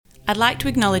I'd like to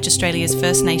acknowledge Australia's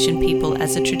First Nation people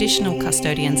as the traditional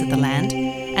custodians of the land,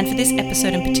 and for this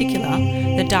episode in particular,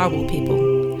 the Dharawal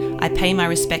people. I pay my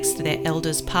respects to their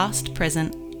elders past,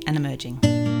 present and emerging.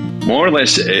 More or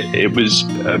less, it was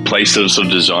a place that was sort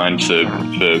of designed for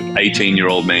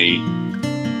 18-year-old me,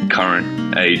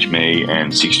 current age me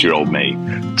and 60-year-old me.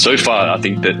 So far, I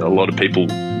think that a lot of people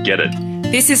get it.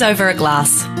 This is Over a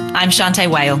Glass. I'm Shantae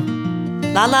Whale.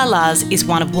 La La La's is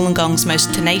one of Wollongong's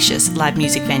most tenacious live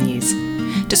music venues.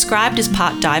 Described as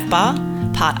part dive bar,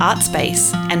 part art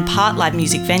space and part live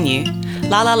music venue,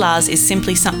 La La La's is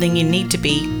simply something you need to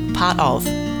be part of.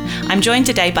 I'm joined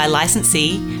today by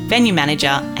licensee, venue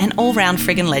manager and all-round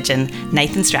friggin' legend,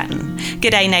 Nathan Stratton.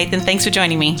 G'day Nathan, thanks for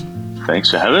joining me.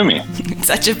 Thanks for having me. It's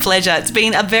such a pleasure. It's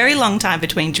been a very long time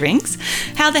between drinks.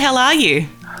 How the hell are you?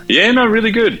 Yeah, no,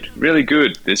 really good, really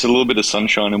good. There's a little bit of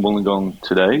sunshine in Wollongong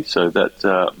today, so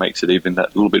that makes it even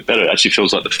that little bit better. It actually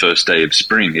feels like the first day of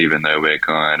spring, even though we're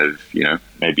kind of,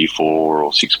 maybe 4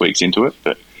 or 6 weeks into it.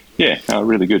 But yeah, no,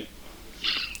 really good.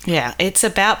 Yeah, it's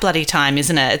about bloody time,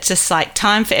 isn't it? It's just like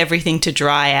time for everything to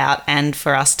dry out and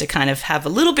for us to kind of have a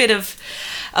little bit of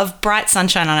bright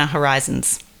sunshine on our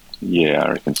horizons. Yeah, I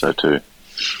reckon so too.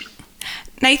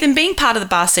 Nathan, being part of the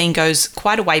bar scene goes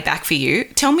quite a way back for you.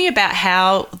 Tell me about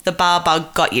how the bar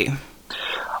bug got you.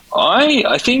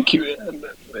 I think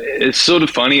it's sort of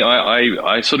funny.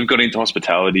 I sort of got into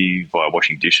hospitality via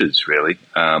washing dishes, really.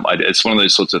 It's one of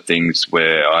those sorts of things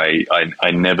where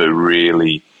I never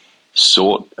really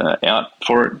sought out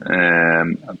for it.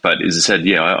 But as I said,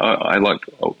 yeah, I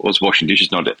was washing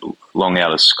dishes not long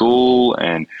out of school,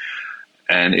 and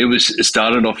it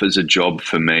started off as a job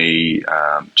for me,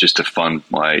 just to fund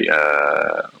my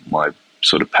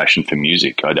sort of passion for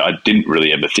music. I didn't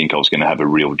really ever think I was going to have a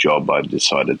real job. I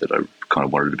decided that I kind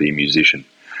of wanted to be a musician.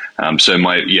 So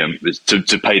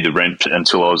to pay the rent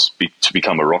until I was to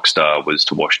become a rock star was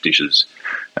to wash dishes.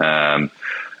 So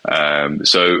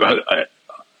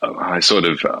I sort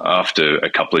of, after a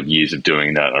couple of years of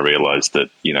doing that, I realized that,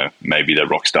 maybe the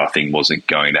rock star thing wasn't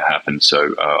going to happen.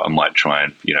 So I might try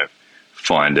and,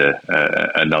 find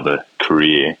another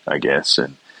career, I guess,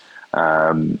 and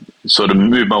sort of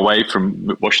move my way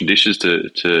from washing dishes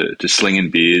to slinging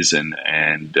beers, and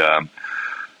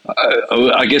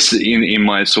I guess in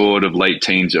my sort of late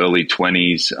teens, early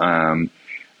 20s,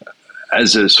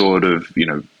 as a sort of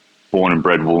born and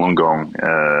bred Wollongong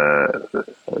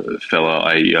fella,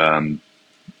 I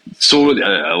saw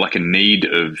like a need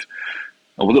of.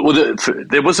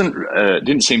 There wasn't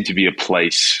didn't seem to be a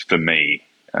place for me.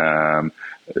 There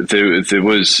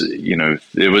was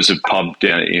a pub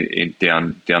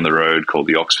down the road called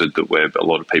the Oxford where a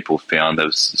lot of people found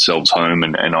themselves home,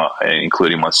 and I,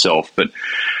 including myself. But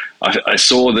I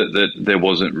saw that there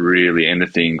wasn't really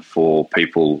anything for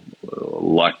people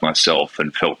like myself,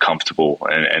 and felt comfortable,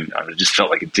 and I just felt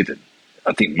like it didn't.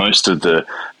 I think most of the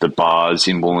bars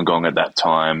in Wollongong at that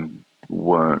time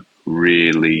weren't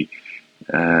really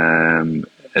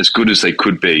as good as they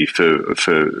could be for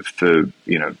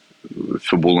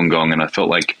Wollongong, and I felt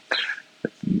like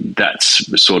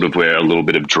that's sort of where a little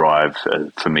bit of drive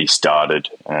for me started.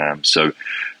 I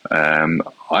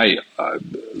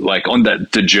like on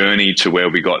the journey to where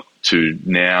we got to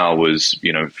now was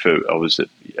I was at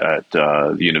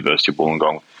the University of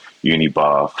Wollongong Uni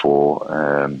Bar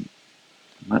for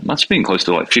it must have been close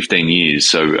to like 15 years.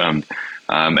 So.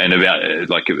 And about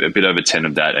like a bit over 10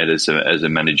 of that as a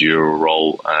managerial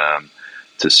role,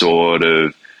 to sort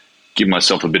of give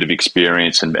myself a bit of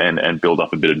experience and build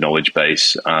up a bit of knowledge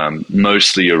base,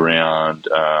 mostly around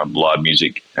live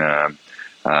music, but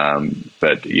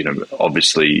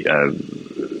obviously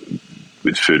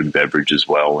with food and beverage as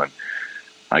well. And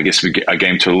I guess I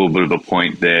came to a little bit of a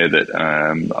point there that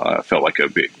I felt like a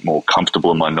bit more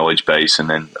comfortable in my knowledge base, and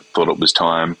then thought it was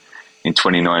time in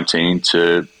 2019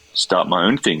 to start my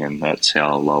own thing, and that's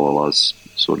how La La La's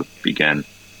sort of began.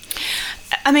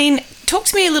 I mean, talk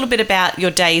to me a little bit about your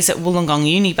days at Wollongong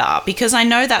Uni Bar, because I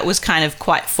know that was kind of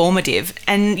quite formative,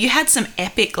 and you had some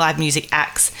epic live music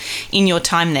acts in your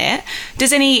time there.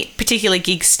 Does any particular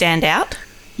gig stand out?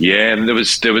 Yeah, there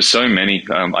was so many.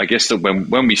 I guess that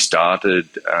when we started,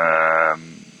 I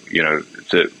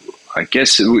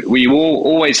guess we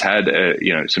always had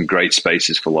some great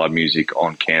spaces for live music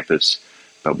on campus.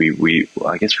 But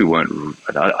I guess we weren't.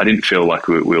 I didn't feel like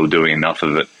we were doing enough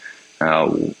of it.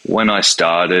 When I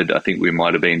started, I think we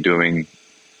might have been doing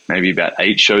maybe about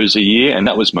 8 shows a year, and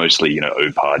that was mostly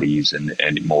O parties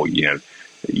and more your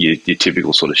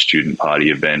typical sort of student party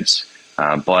events.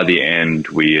 By the end,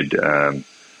 we're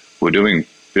doing a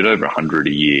bit over 100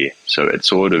 a year, so it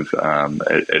sort of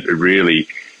it really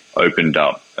opened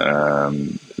up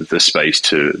the space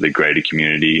to the greater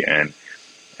community and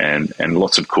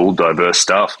lots of cool, diverse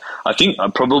stuff. I think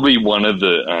probably one of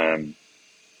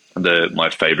my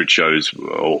favorite shows,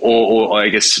 or I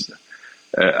guess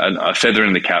a feather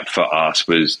in the cap for us,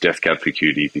 was Death Cab for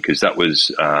Cutie, because that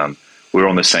was we were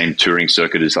on the same touring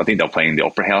circuit as, I think they're playing the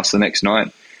Opera House the next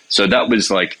night. So that was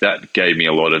like, that gave me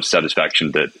a lot of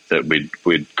satisfaction that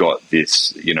we'd got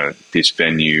this, this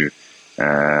venue,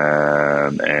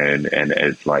 and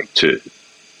like to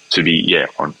be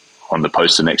on the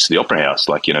poster next to the Opera House.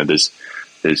 Like, there's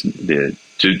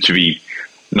to be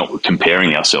not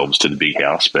comparing ourselves to the big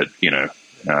house, but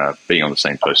being on the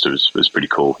same poster was pretty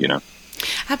cool.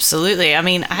 Absolutely. I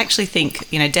mean, I actually think,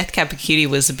 Death Cab for Cutie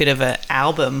was a bit of an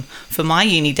album for my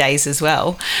uni days as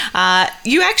well.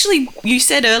 You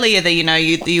said earlier that,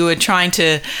 you were trying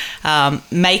to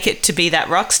make it to be that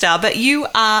rock star, but you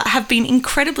have been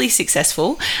incredibly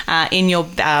successful in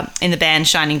the band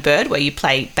Shining Bird, where you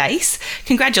play bass.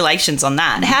 Congratulations on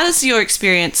that. How does your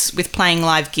experience with playing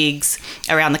live gigs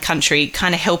around the country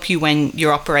kind of help you when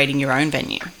you're operating your own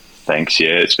venue? Thanks.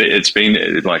 Yeah, it's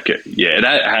been like,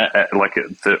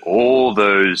 all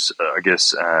those I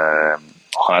guess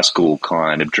high school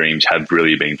kind of dreams have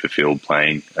really been fulfilled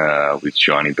playing with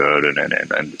Shining Bird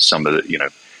and some of the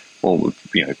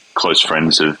close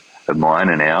friends of mine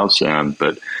and ours.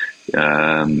 But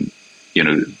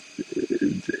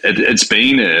it's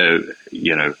been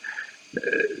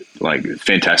like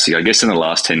fantastic. I guess in the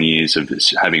last 10 years of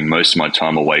having most of my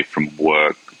time away from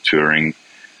work touring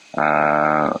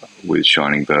with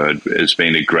Shining Bird, has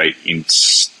been a great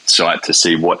insight to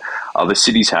see what other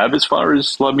cities have as far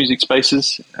as live music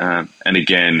spaces. And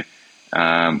again,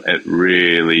 it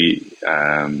really,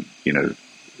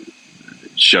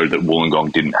 showed that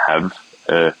Wollongong didn't have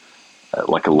a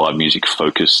live music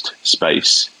focused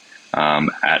space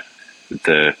at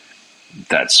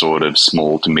that sort of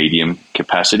small to medium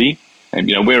capacity. And,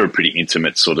 we're a pretty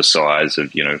intimate sort of size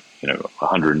of,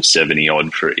 170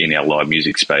 odd in our live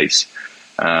music space.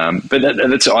 But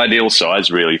that's ideal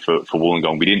size really for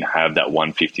Wollongong. We didn't have that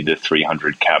 150 to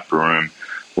 300 cap room,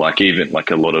 like even like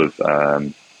a lot of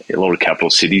capital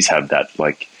cities have that.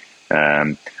 Like,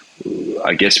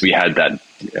 I guess we had that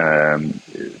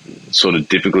sort of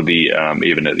difficulty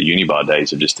even at the Unibar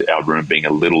days of just our room being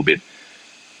a little bit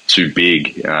too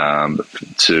big it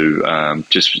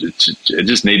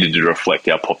just needed to reflect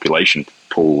our population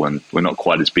pool, and we're not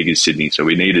quite as big as Sydney, so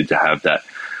we needed to have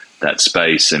that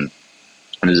space. And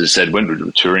as I said, when we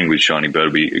were touring with Shining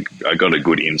Bird, I got a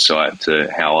good insight to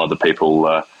how other people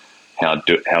how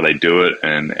they do it,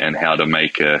 and how to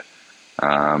make a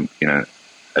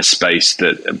space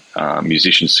that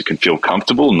musicians can feel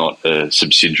comfortable, not a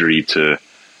subsidiary to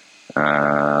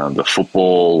the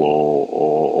football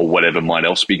or whatever might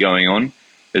else be going on.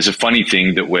 There's a funny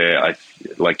thing that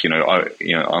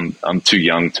I'm too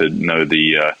young to know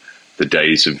the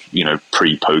days of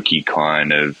pre-pokey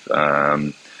kind of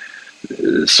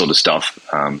sort of stuff,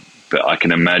 but I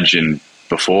can imagine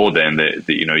before then that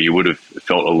you would have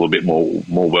felt a little bit more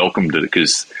welcomed,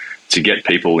 because to get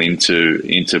people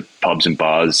into pubs and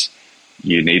bars,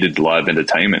 you needed live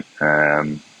entertainment.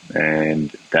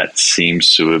 And that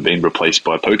seems to have been replaced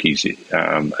by pokies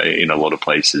in a lot of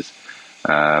places.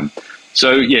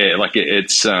 So yeah, like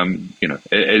it's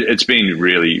been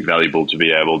really valuable to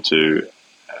be able to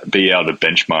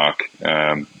benchmark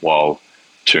while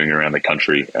touring around the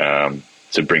country,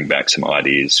 to bring back some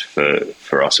ideas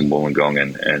for us in Wollongong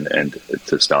and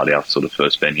to start our sort of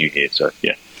first venue here. So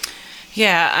yeah.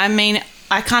 Yeah, I mean,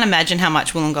 I can't imagine how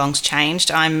much Wollongong's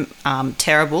changed. I'm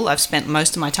terrible. I've spent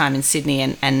most of my time in Sydney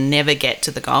and never get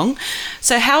to the Gong.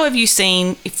 So how have you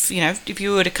seen, if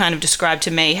you were to kind of describe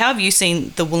to me, how have you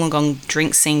seen the Wollongong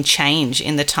drink scene change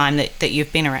in the time that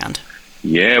you've been around?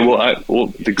 Yeah, well,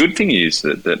 the good thing is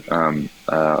that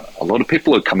a lot of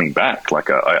people are coming back. Like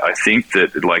I think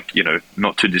that, like,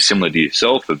 not too dissimilar to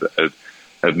yourself,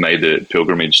 have made the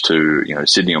pilgrimage to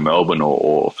Sydney or Melbourne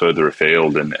or further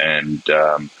afield, and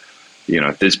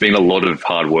there's been a lot of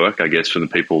hard work, I guess, for the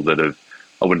people that have,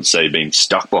 I wouldn't say been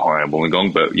stuck behind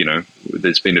Wollongong, but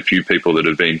there's been a few people that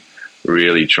have been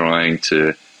really trying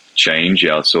to change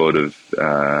our sort of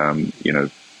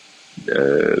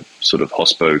sort of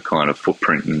hospo kind of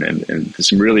footprint, and there's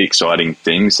some really exciting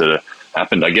things that have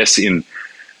happened. I guess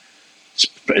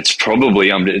it's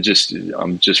probably, I'm just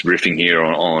riffing here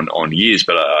on years,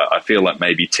 but I feel like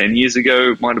maybe 10 years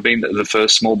ago might have been the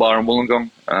first small bar in Wollongong.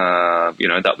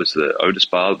 That was the Otis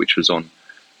Bar, which was on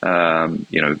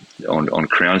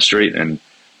Crown Street, and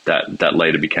that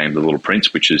later became the Little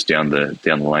Prince, which is down the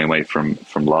laneway from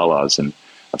Lala's. And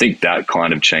I think that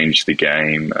kind of changed the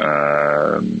game,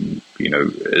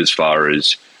 as far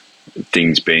as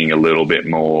things being a little bit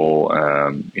more,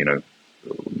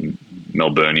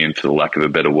 Melburnian, for the lack of a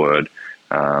better word,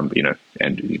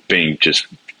 and being just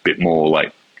a bit more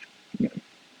like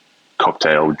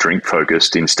cocktail drink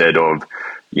focused instead of,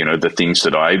 the things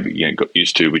that I got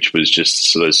used to, which was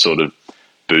just those sort of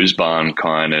booze barn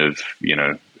kind of,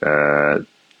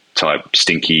 type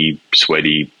stinky,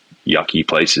 sweaty, yucky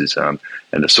places. And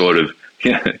the sort of,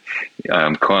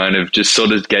 kind of just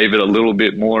sort of gave it a little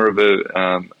bit more of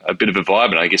a bit of a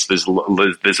vibe. And I guess there's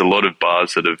a lot of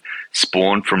bars that have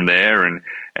spawned from there and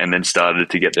then started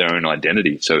to get their own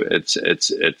identity. So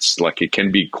it's like, it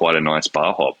can be quite a nice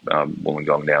bar hop,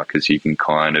 Wollongong now, because you can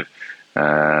kind of,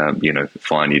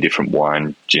 find your different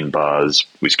wine, gin bars,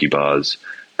 whiskey bars,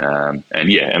 and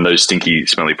those stinky,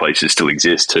 smelly places still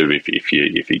exist too. If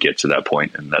you get to that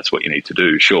point, and that's what you need to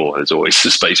do. Sure, there's always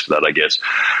a space for that, I guess.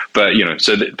 But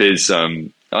so there's,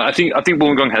 I think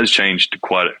Wollongong has changed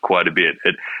quite a bit.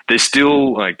 There's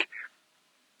still like,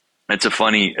 it's a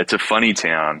funny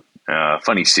town,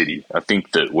 funny city. I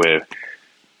think that we're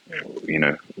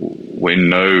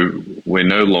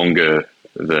no longer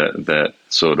that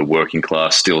sort of working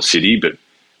class still city, but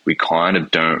we kind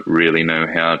of don't really know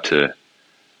how to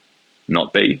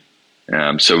not be.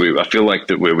 So I feel like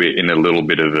that we're in a little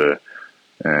bit of a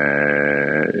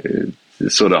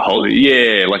sort of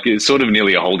like it's sort of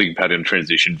nearly a holding pattern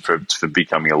transition for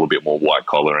becoming a little bit more white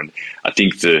collar. And I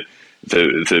think the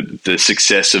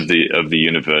success of the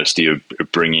university of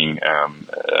bringing a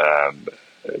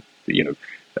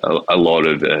lot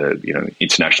of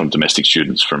international and domestic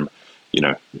students from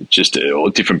just all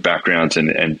different backgrounds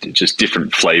and just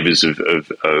different flavors of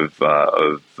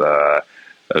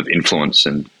influence,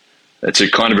 and it's a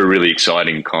kind of a really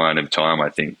exciting kind of time, I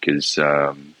think, because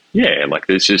like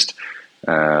there's just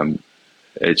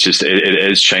it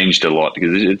has changed a lot,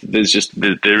 because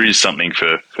there is something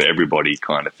for everybody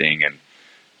kind of thing,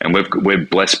 and we're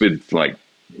blessed with like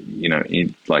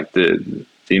the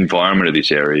environment of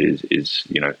this area is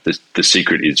the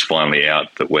secret is finally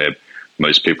out that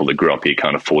most people that grew up here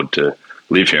can't afford to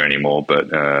live here anymore, but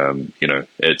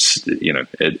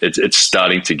it's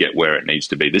starting to get where it needs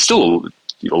to be. There's still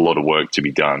a lot of work to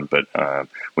be done, but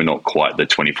we're not quite the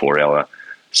 24-hour,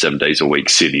 7 days a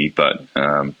week city. But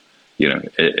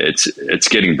it's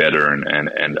getting better,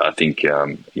 and I think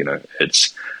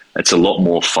it's a lot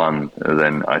more fun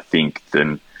than I think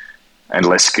and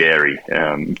less scary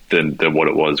than what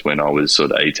it was when I was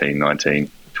sort of 18,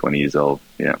 19, 20 years old.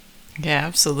 Yeah. Yeah,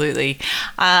 absolutely.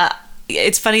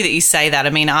 It's funny that you say that. I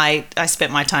mean, I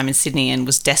spent my time in Sydney and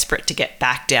was desperate to get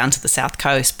back down to the South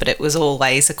Coast, but it was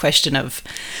always a question of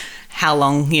how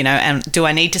long, and do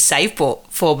I need to save for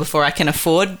before I can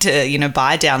afford to,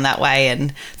 buy down that way,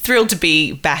 and thrilled to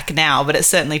be back now, but it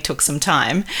certainly took some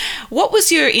time. What was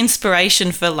your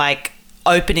inspiration for like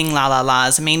opening La La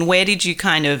La's? I mean, where did you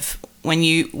kind of, when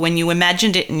you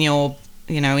imagined it in your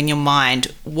mind,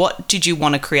 what did you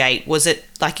want to create? Was it,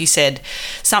 like you said,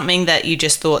 something that you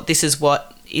just thought this is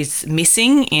what is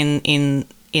missing in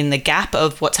the gap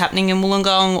of what's happening in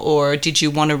Wollongong, or did you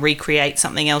want to recreate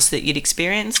something else that you'd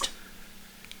experienced?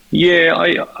 Yeah,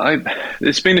 I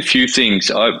there's been a few things.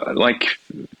 I like,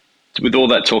 with all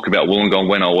that talk about Wollongong,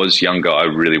 when I was younger, I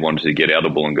really wanted to get out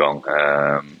of Wollongong,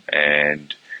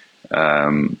 and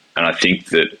I think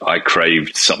that I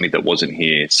craved something that wasn't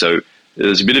here. So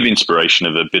there's a bit of inspiration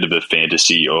of a bit of a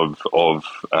fantasy of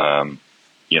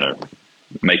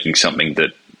making something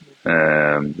that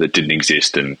didn't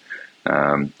exist, and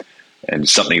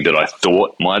something that I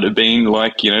thought might have been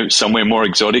like, somewhere more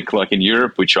exotic, like in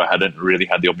Europe, which I hadn't really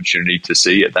had the opportunity to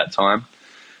see at that time.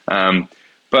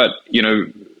 But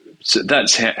so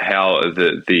that's how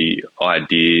the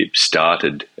idea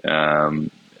started.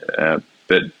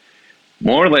 But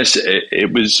more or less,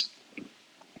 it was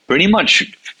pretty much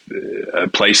a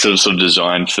place that was sort of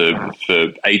designed for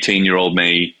 18-year-old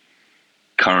me,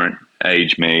 current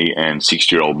age me, and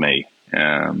 60-year-old me.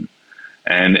 And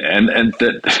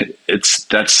that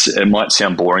it might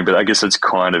sound boring, but I guess it's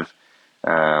kind of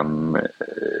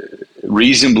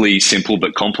reasonably simple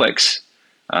but complex.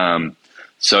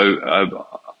 So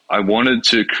I wanted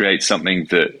to create something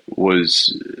that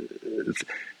was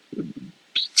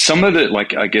some of it,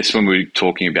 like I guess when we're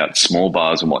talking about small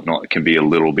bars and whatnot, it can be a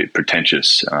little bit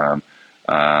pretentious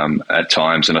at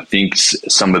times, and I think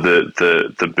some of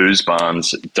the booze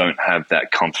barns don't have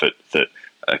that comfort that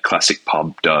a classic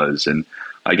pub does. And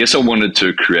I guess I wanted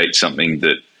to create something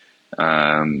that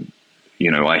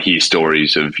I hear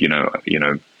stories of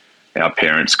our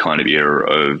parents' kind of era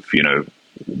of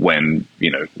when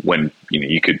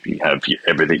you could have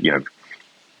everything,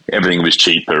 everything was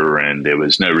cheaper and there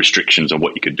was no restrictions on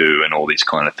what you could do and all these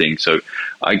kind of things. So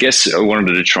I guess I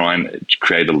wanted to try and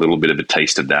create a little bit of a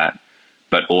taste of that,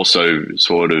 but also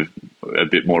sort of a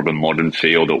bit more of a modern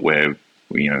feel that where,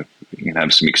 you can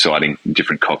have some exciting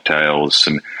different cocktails,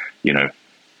 some,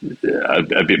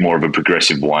 a bit more of a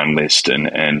progressive wine list.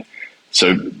 And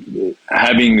so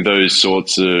having those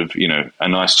sorts of, a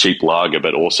nice cheap lager,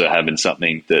 but also having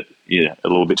something that, a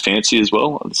little bit fancy as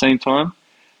well at the same time.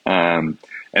 And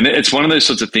it's one of those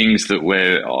sorts of things that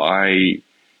where I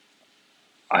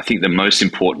think the most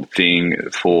important thing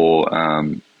for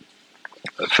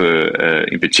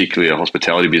in particular a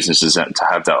hospitality business is to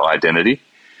have that identity.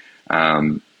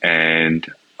 And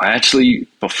I actually,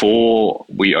 before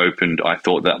we opened, I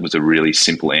thought that was a really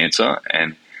simple answer,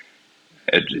 and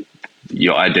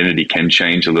your identity can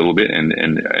change a little bit,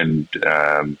 and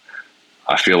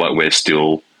I feel like we're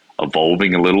still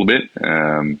evolving a little bit.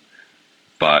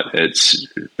 But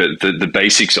the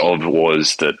basics of it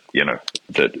was that,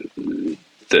 that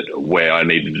where I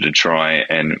needed to try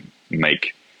and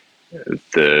make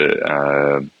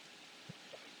the,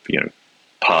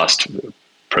 past,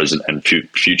 present and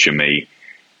future me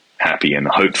happy, and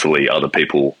hopefully other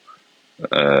people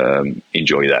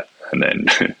enjoy that. And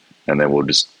then we'll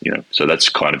just, so that's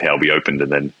kind of how we opened.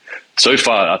 And then so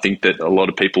far, I think that a lot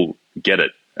of people get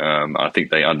it. I think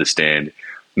they understand.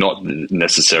 Not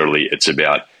necessarily it's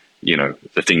about,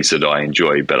 the things that I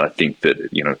enjoy, but I think that,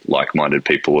 like-minded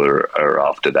people are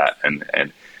after that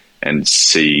and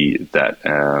see that,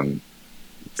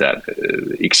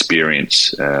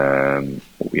 experience,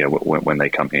 when they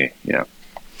come here. Yeah.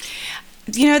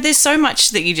 There's so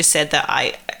much that you just said that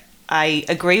I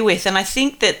agree with. And I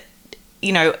think that,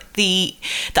 the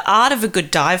art of a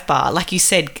good dive bar, like you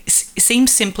said,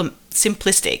 seems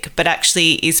simplistic, but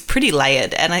actually is pretty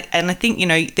layered. And I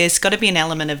think, there's got to be an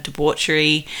element of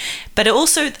debauchery, but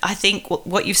also I think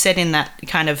what you've said in that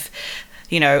kind of,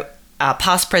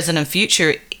 past, present and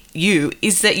future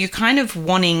is that you're kind of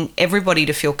wanting everybody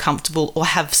to feel comfortable or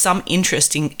have some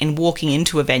interest in walking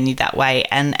into a venue that way.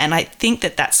 And I think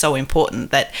that that's so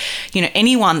important that,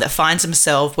 anyone that finds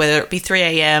themselves, whether it be 3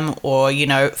 a.m. or,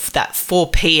 that 4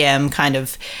 p.m. kind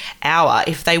of hour,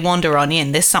 if they wander on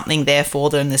in, there's something there for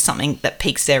them. There's something that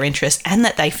piques their interest and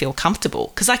that they feel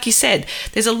comfortable. Because like you said,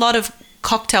 there's a lot of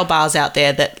cocktail bars out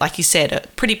there that, like you said, are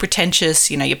pretty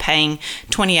pretentious. You're paying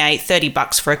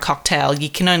 $28-$30 for a cocktail. You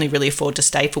can only really afford to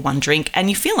stay for one drink and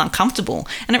you feel uncomfortable.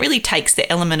 And it really takes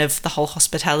the element of the whole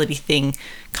hospitality thing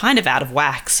kind of out of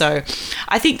whack. So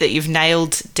I think that you've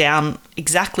nailed down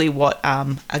exactly what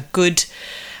a good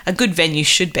venue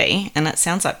should be. And it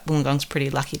sounds like Wollongong's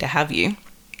pretty lucky to have you.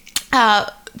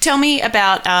 Tell me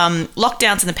about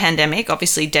lockdowns in the pandemic,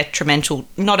 obviously detrimental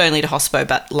not only to hospo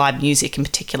but live music in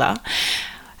particular.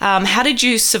 How did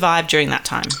you survive during that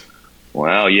time?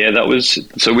 Wow, yeah,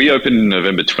 so we opened in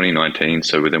November 2019,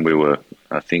 so then we were,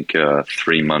 I think,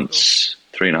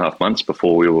 3.5 months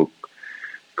before we were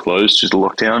closed due to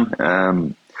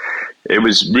lockdown. It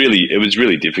was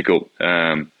really difficult.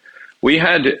 We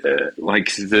had,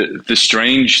 the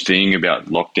strange thing about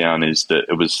lockdown is that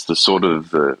it was the sort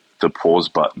of the pause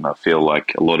button I feel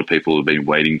like a lot of people have been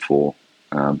waiting for,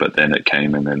 but then it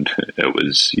came and then it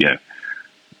was,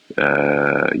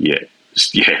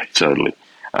 totally.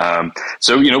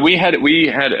 So, we had a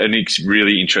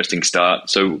really interesting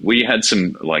start. So we had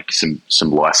some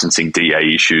licensing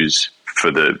DA issues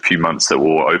for the few months that we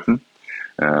were open,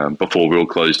 before we all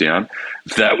closed down.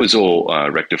 That was all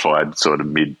rectified sort of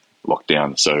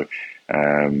mid-lockdown. So,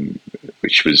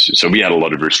 so we had a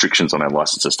lot of restrictions on our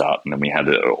license to start, and then we had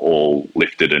it all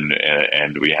lifted,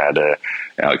 and we had our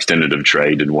extended of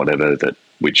trade and whatever,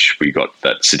 which we got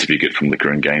that certificate from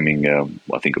Liquor and Gaming. I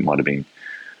think it might have been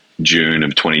June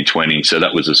of 2020. So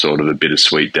that was a sort of a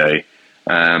bittersweet day.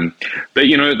 But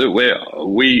that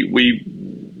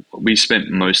we spent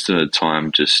most of the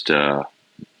time just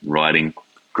writing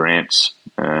grants,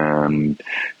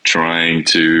 trying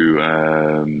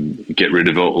to get rid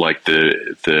of all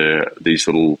these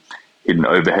little hidden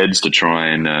overheads to try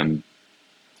and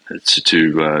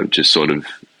to just sort of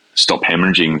stop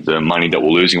hemorrhaging the money that we're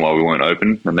losing while we weren't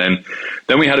open. And then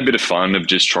we had a bit of fun of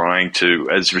just trying to,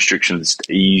 as restrictions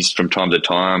eased from time to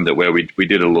time, that where we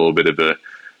did a little bit of a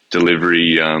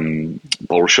delivery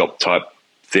bowl shop type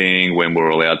thing when we were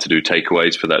allowed to do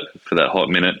takeaways for that hot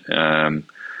minute.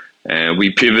 And we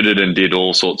pivoted and did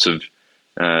all sorts of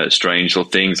strange little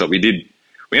things. Like we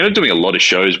ended up doing a lot of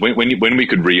shows when we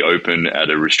could reopen at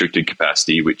a restricted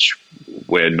capacity, which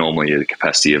we're normally at a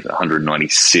capacity of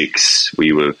 196.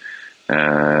 We were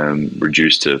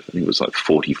reduced to, I think it was like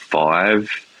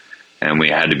 45 and we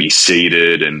had to be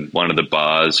seated, and one of the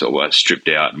bars was stripped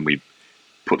out, and we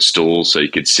put stools so you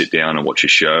could sit down and watch a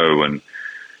show. And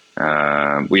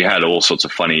we had all sorts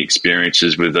of funny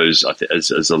experiences with those,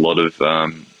 as a lot of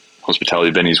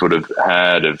hospitality venues would have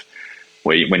had, of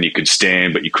when you could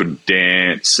stand but you couldn't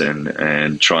dance,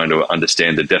 and trying to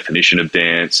understand the definition of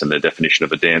dance and the definition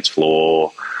of a dance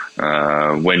floor,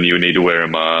 when you need to wear a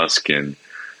mask, and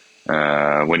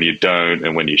when you don't,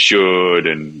 and when you should,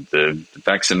 and the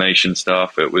vaccination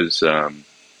stuff. It was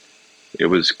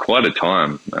quite a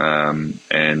time,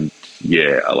 and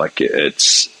yeah, like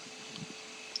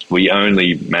we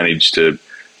only managed to,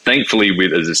 thankfully,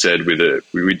 with, as I said, we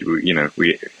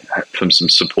had some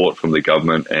support from the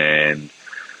government, and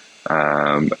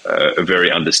a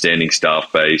very understanding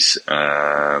staff base.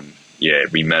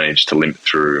 We managed to limp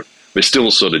through. We're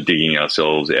still sort of digging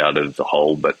ourselves out of the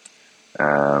hole, but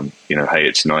hey,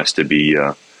 it's nice to be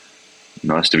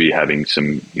having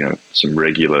some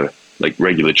regular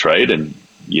trade, and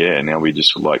now we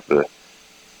just would like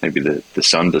maybe the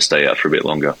sun to stay out for a bit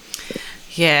longer.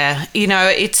 Yeah,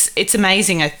 it's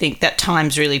amazing. I think that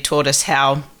time's really taught us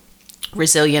how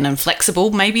resilient and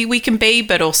flexible maybe we can be,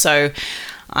 but also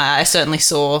I certainly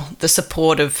saw the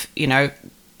support of,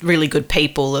 really good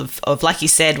people of like you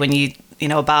said, when a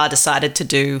bar decided to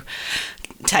do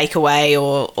takeaway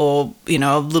or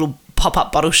a little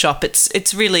pop-up bottle shop,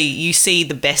 it's really, you see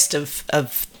the best of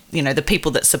the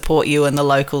people that support you and the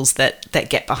locals that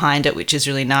get behind it, which is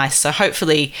really nice. So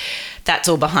hopefully that's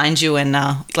all behind you, and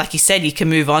like you said, you can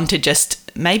move on to just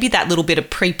maybe that little bit of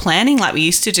pre-planning like we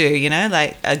used to do,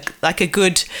 like a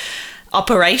good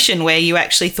operation where you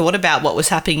actually thought about what was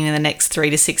happening in the next 3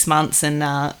 to 6 months and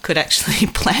could actually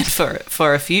plan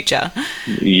for a future.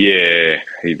 Yeah,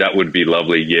 that would be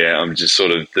lovely. Yeah, I'm just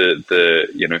sort of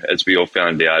as we all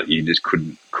found out, you just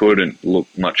couldn't look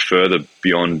much further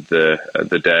beyond the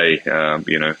day,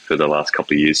 for the last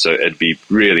couple of years. So it'd be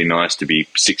really nice to be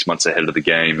 6 months ahead of the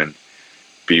game and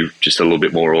be just a little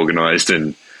bit more organised,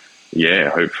 and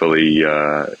hopefully,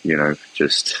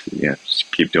 just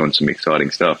keep doing some exciting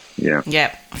stuff.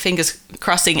 Yeah, fingers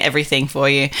crossing everything for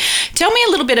you. Tell me a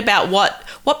little bit about what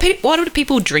are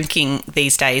people drinking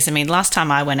these days? I mean, last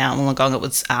time I went out in Wollongong, it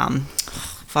was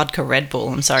vodka Red Bull.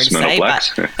 I'm sorry to say,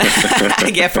 but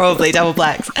yeah, probably double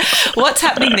blacks. What's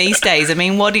happening these days? I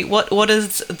mean, what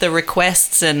is the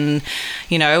requests, and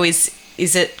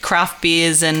is it craft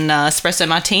beers and espresso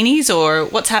martinis, or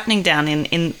what's happening down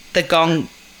in the Gong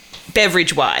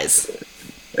beverage wise?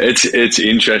 It's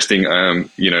interesting.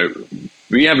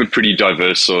 We have a pretty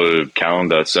diverse sort of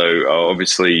calendar. So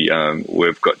obviously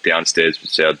we've got downstairs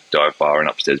with our dive bar, and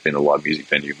upstairs being a live music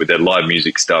venue. With their live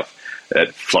music stuff,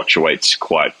 it fluctuates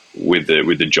quite with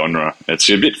the genre. It's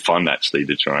a bit fun actually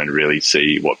to try and really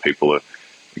see what people are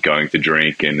going to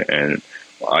drink, and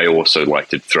I also like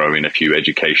to throw in a few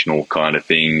educational kind of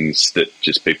things that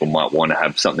just people might want to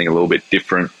have something a little bit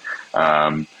different.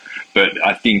 But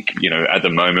I think, at the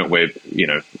moment we're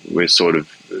sort of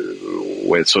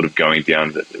going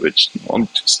down, which I'm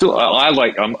still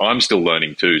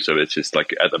learning too. So it's just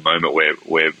like at the moment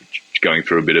we're going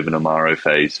through a bit of an Amaro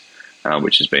phase,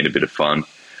 which has been a bit of fun.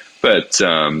 But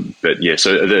yeah,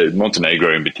 so the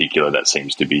Montenegro in particular, that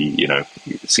seems to be a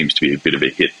bit of a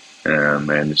hit,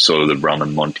 and sort of the rum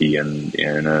and Monty and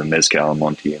mezcal and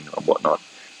Monty and whatnot.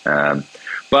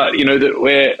 But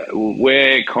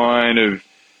we're kind of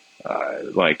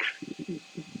we're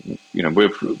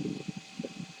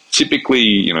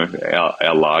typically,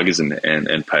 our lagers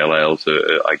and pale ales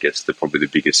are, I guess, probably the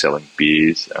biggest selling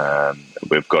beers.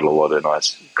 We've got a lot of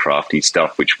nice crafty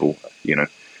stuff, which will, it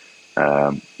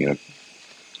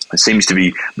seems to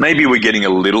be, maybe we're getting a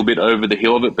little bit over the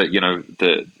hill of it, but,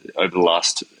 over the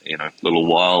last, little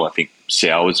while, I think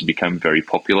sours have become very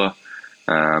popular.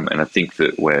 And I think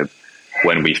that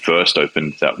when we first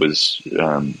opened, that was,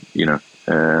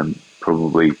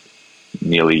 probably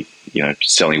nearly,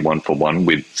 selling 1 for 1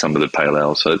 with some of the pale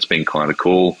ales. So it's been kind of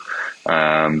cool.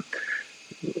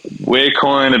 We're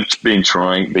kind of being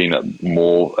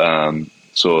more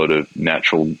sort of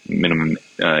natural minimum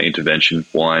intervention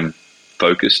wine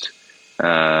focused.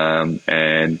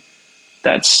 And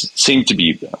that seemed to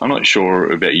be, I'm not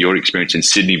sure about your experience in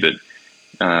Sydney, but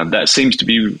that seems to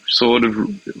be sort of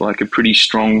like a pretty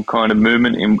strong kind of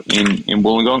movement in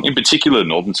Wollongong, in particular the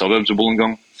northern suburbs of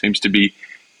Wollongong. Seems to be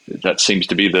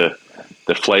the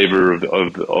flavour of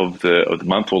the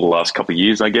month, or the last couple of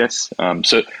years, I guess.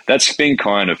 So that's been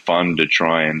kind of fun to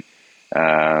try and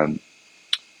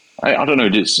I don't know,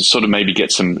 just sort of maybe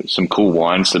get some cool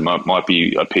wines that might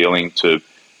be appealing to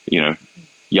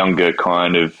younger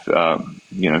kind of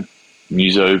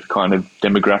muso kind of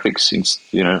demographics,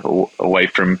 away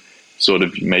from sort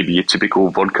of maybe your typical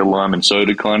vodka, lime, and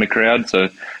soda kind of crowd. So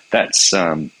that's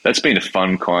been a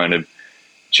fun kind of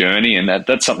journey, and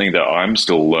that's something that I'm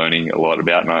still learning a lot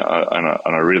about,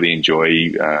 and I really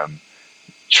enjoy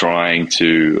trying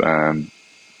to.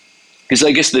 Because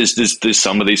I guess there's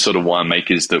some of these sort of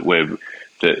winemakers that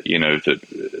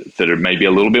are maybe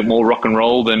a little bit more rock and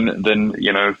roll than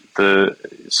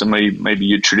maybe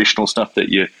your traditional stuff that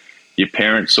your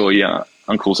parents or your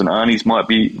uncles and aunties might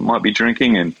be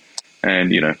drinking, and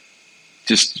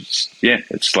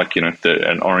it's like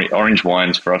orange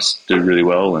wines for us do really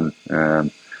well, and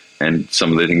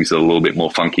some of the things that are a little bit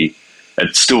more funky,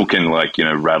 it still can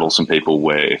rattle some people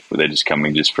where if they're just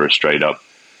coming just for a straight up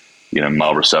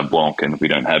Marlborough Sauv Blanc and we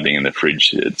don't have anything in the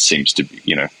fridge. It seems to be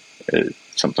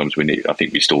sometimes I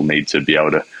think we still need to be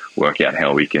able to work out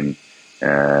how we can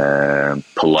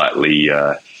politely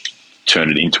turn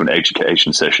it into an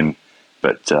education session.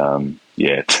 But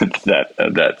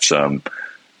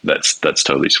that's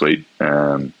totally sweet.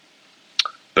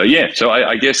 But yeah, so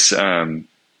I guess I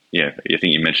think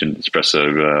you mentioned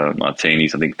espresso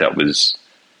martinis. I think that was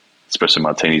espresso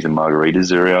martinis and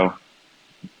margaritas are our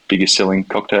biggest selling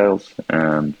cocktails.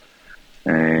 I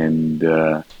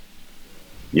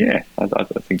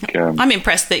think I'm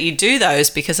impressed that you do those,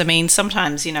 because I mean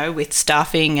sometimes with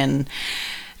staffing and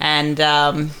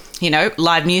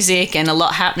live music and a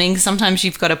lot happening, sometimes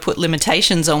you've got to put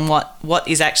limitations on what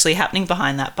is actually happening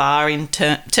behind that bar in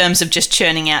terms of just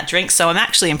churning out drinks. So I'm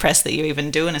actually impressed that you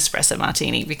even do an espresso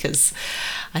martini, because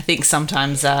I think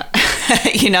sometimes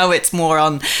it's more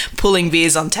on pulling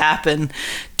beers on tap and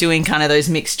doing kind of those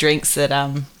mixed drinks that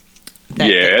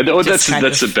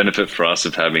that's the benefit for us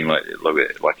of having like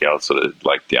our sort of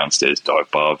like downstairs dive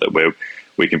bar, that where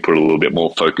we can put a little bit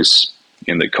more focus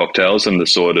in the cocktails and the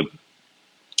sort of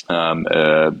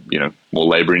more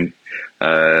labor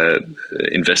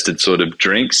invested sort of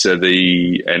drinks. So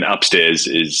and upstairs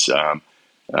is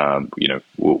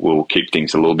we'll keep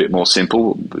things a little bit more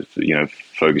simple,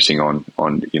 focusing on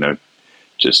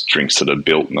just drinks that are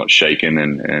built, not shaken,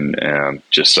 and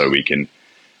just so we can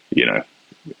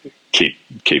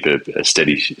keep a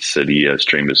steady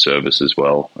stream of service as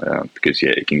well, because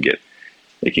it can get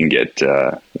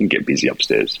busy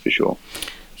upstairs for sure.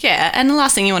 Yeah, and the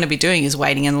last thing you want to be doing is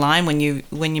waiting in line when you're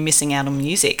missing out on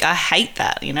music. I hate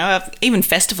that. Even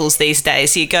festivals these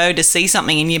days, you go to see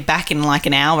something and you're back in like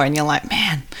an hour, and you're like,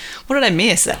 man, what did I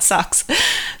miss? That sucks.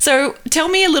 So tell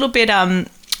me a little bit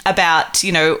about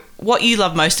what you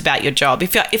love most about your job.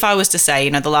 If I was to say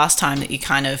the last time that you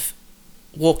kind of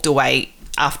walked away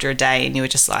after a day and you were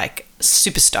just like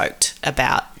super stoked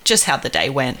about just how the day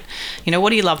went, what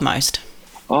do you love most?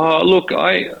 Look,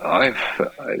 I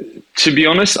to be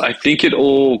honest, I think it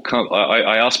all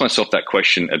I ask myself that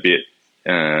question a bit,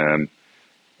 and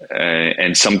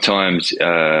sometimes,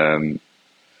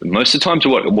 most of the times,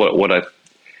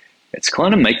 it's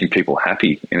kind of making people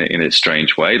happy in a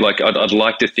strange way. Like I'd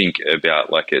like to think about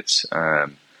like it's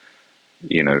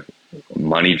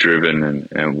money driven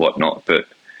and whatnot, but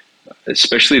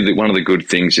especially one of the good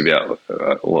things about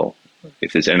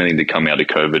if there's anything to come out of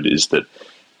COVID is that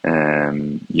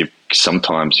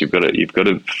you've got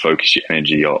to focus your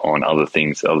energy on other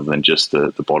things other than just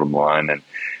the bottom line,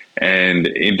 and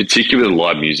in particular the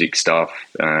live music stuff.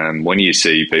 When you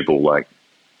see people like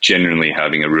genuinely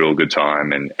having a real good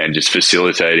time and just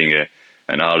facilitating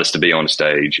an artist to be on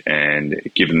stage and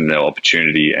giving them the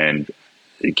opportunity and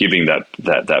giving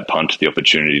that punch the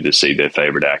opportunity to see their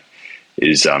favorite act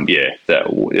is that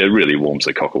it really warms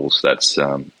the cockles. That's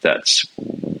a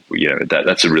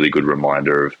really good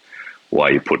reminder of why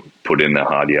you put in the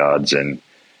hard yards, and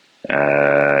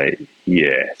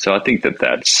so I think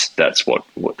that's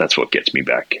what gets me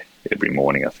back every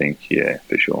morning, I think. Yeah,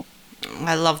 for sure.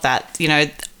 I love that.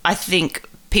 I think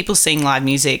people seeing live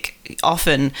music,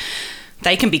 often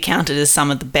they can be counted as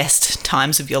some of the best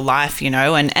times of your life,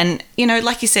 and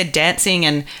like you said, dancing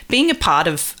and being a part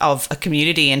of a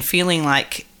community and feeling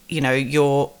like,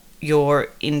 you're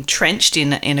entrenched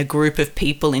in a group of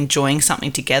people enjoying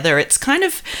something together. It's kind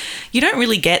of, you don't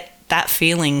really get that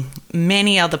feeling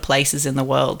many other places in the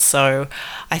world. So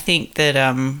I think that,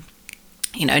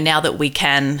 now that we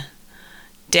can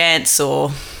dance or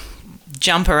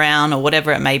jump around or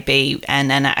whatever it may be,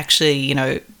 and actually,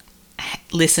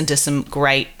 listen to some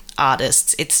great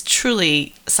artists, it's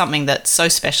truly something that's so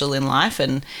special in life,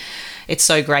 and it's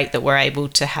so great that we're able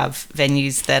to have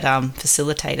venues that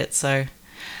facilitate it. So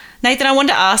Nathan, I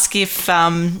wanted to ask if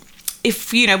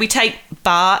we take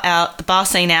the bar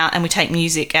scene out and we take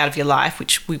music out of your life,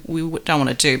 which we don't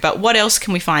want to do, but what else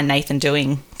can we find Nathan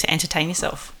doing to entertain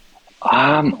yourself?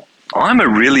 I'm a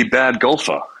really bad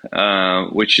golfer,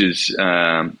 which is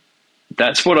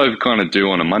that's what I kind of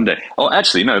do on a Monday. Oh,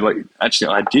 actually, no,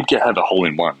 I did have a hole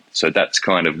in one. So that's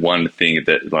kind of one thing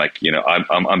that, like, you know,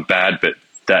 I'm bad, but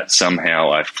that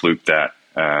somehow I fluked that.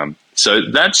 So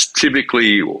that's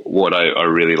typically what I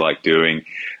really like doing.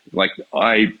 Like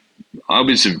I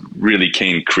was a really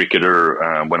keen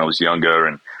cricketer when I was younger,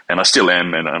 and I still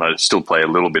am, and I still play a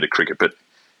little bit of cricket. But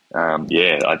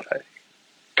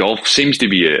golf seems to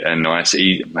be a nice.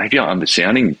 Maybe I'm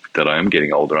sounding that I am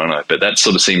getting older, aren't I? But that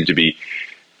sort of seemed to be.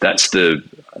 I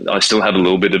still have a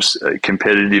little bit of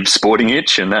competitive sporting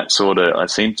itch, and that sort of I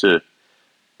seem to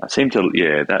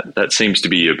that seems to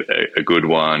be a good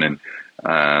one, and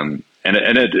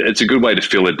it's a good way to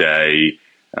fill a day.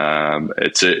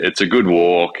 It's a good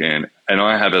walk, and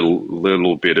I have a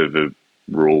little bit of a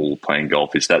rule playing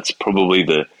golf is that's probably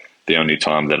the only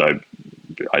time that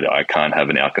I can't have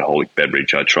an alcoholic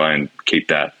beverage. I try and keep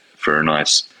that for a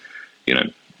nice,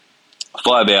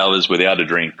 5 hours without a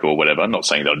drink or whatever. I'm not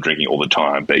saying that I'm drinking all the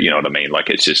time, but you know what I mean? Like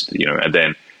it's just, and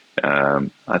then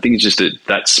I think it's just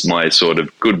that's my sort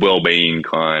of good well-being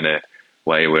kind of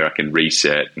way where I can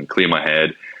reset and clear my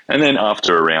head. And then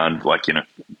after a round, like,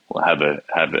 we'll have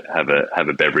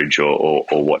a beverage or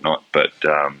whatnot. But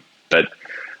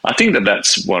I think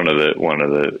that's one of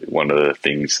the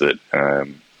things that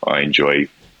I enjoy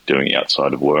doing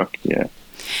outside of work. Yeah.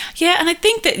 Yeah, and I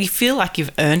think that you feel like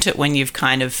you've earned it when you've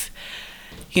kind of,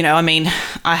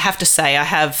 I have to say I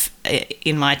have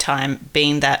in my time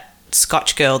been that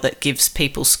Scotch girl that gives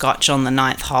people scotch on the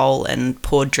ninth hole and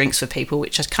poured drinks for people,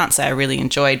 which I can't say I really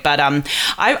enjoyed. But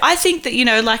I think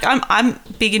that, I'm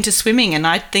big into swimming, and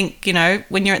I think,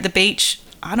 when you're at the beach,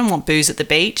 I don't want booze at the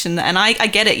beach. And I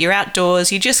get it. You're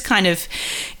outdoors. You're just kind of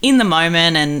in the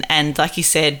moment and like you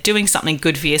said, doing something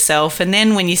good for yourself. And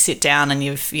then when you sit down and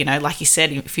you've, like you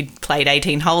said, if you played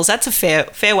 18 holes, that's a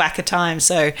fair whack of time.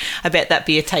 So I bet that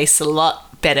beer tastes a lot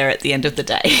better at the end of the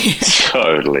day.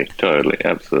 Totally.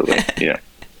 Absolutely. Yeah.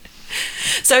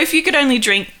 So if you could only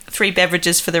drink 3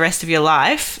 beverages for the rest of your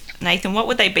life, Nathan, what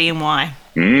would they be and why?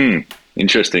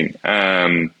 Interesting.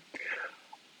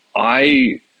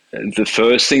 The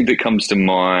first thing that comes to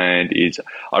mind is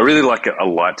I really like a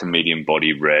light to medium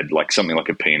body red, like something like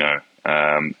a Pinot.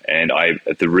 And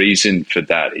the reason for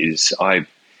that is I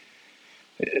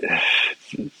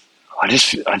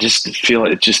just feel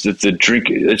like the drink.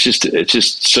 It's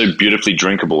just so beautifully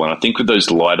drinkable. And I think with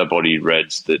those lighter body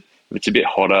reds, that if it's a bit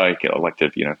hotter, I like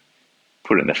to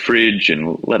put it in the fridge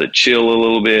and let it chill a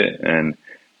little bit. And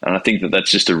I think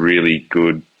that's just a really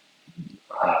good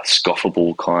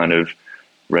scoffable kind of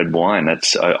red wine.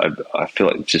 That's I feel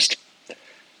like just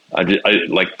I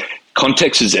like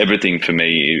context is everything for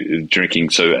me drinking.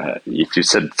 So if you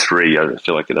said 3, I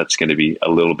feel like that's going to be a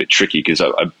little bit tricky because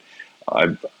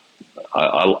I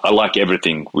like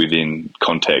everything within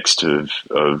context of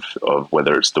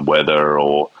whether it's the weather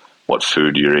or what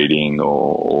food you're eating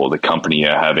or the company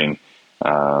you're having.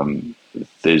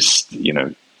 There's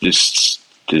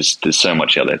so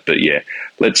much out there, but yeah,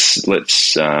 we'll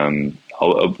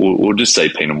just say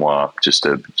Pinot Noir just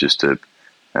to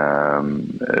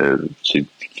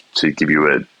give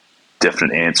you a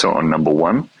definite answer on number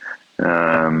 1.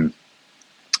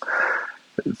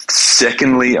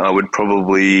 Secondly, I would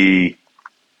probably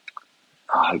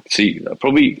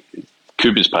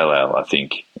Cooper's Pale Ale. I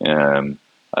think,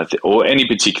 or any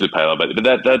particular pale ale, but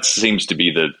that seems to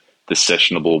be the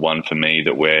sessionable one for me.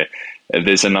 That where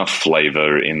there's enough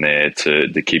flavour in there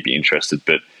to keep you interested,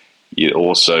 but you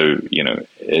also,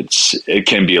 it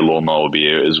can be a lawnmower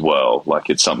beer as well. Like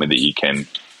it's something that you can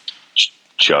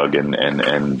chug and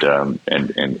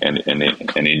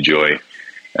enjoy.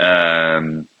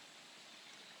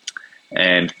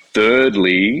 And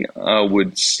thirdly, I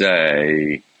would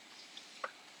say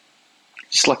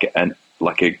just like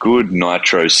a good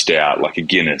nitro stout, like a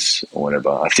Guinness or whatever.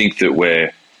 I think that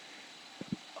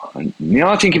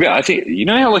I think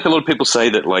how like a lot of people say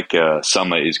that like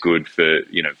summer is good for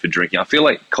drinking. I feel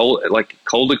like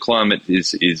colder climate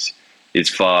is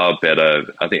far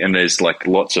better. I think, and there's like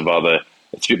lots of other.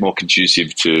 It's a bit more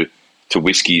conducive to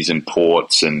whiskeys and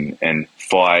ports and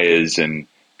fires and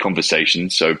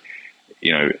conversations. So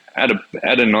at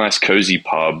a nice cozy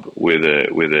pub with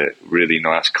a really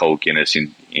nice cold Guinness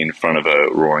in front of a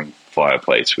roaring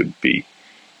fireplace would be,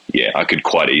 I could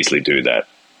quite easily do that.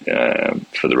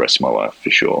 For the rest of my life, for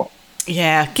sure.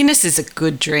 Yeah, Guinness is a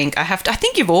good drink. I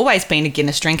think you've always been a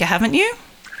Guinness drinker, haven't you?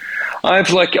 I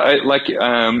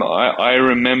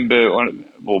remember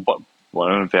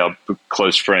one of our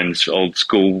close friends, old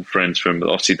school friends from the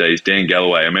Aussie days, Dan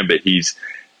Galloway. I remember his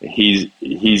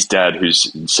dad,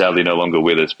 who's sadly no longer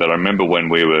with us. But I remember when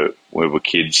we were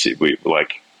kids, we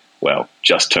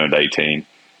just turned 18.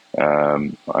 I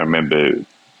remember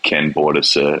Ken bought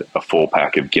us a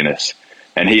 4-pack of Guinness,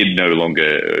 and he had no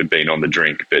longer been on the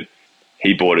drink, but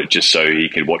he bought it just so he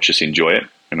could watch us enjoy it.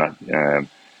 And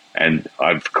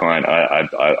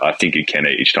I think of Ken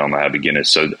each time I have a Guinness.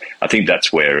 So I think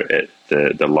that's where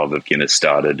the love of Guinness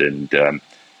started, and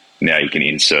now you can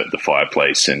insert the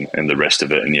fireplace and the rest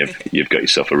of it, and you've got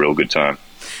yourself a real good time.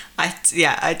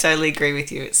 I totally agree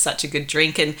with you. It's such a good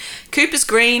drink. And Cooper's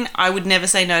Green, I would never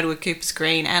say no to a Cooper's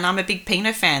Green, and I'm a big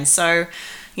Pinot fan. So,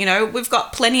 we've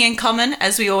got plenty in common,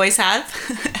 as we always have.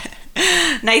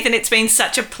 Nathan, it's been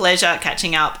such a pleasure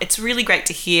catching up. It's really great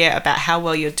to hear about how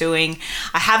well you're doing.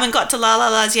 I haven't got to La La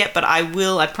La's yet, but I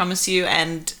will, I promise you.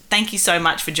 And thank you so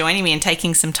much for joining me and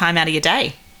taking some time out of your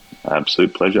day.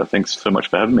 Absolute pleasure. Thanks so much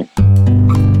for having me.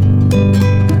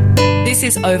 This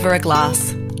is Over a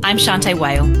Glass. I'm Shantay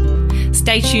Wale.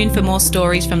 Stay tuned for more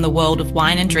stories from the world of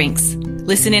wine and drinks.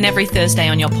 Listen in every Thursday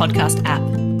on your podcast app.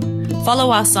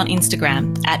 Follow us on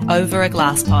Instagram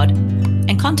 @overaglasspod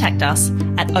and contact us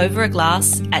at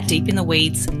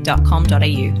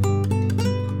overaglass@deepintheweeds.com.au.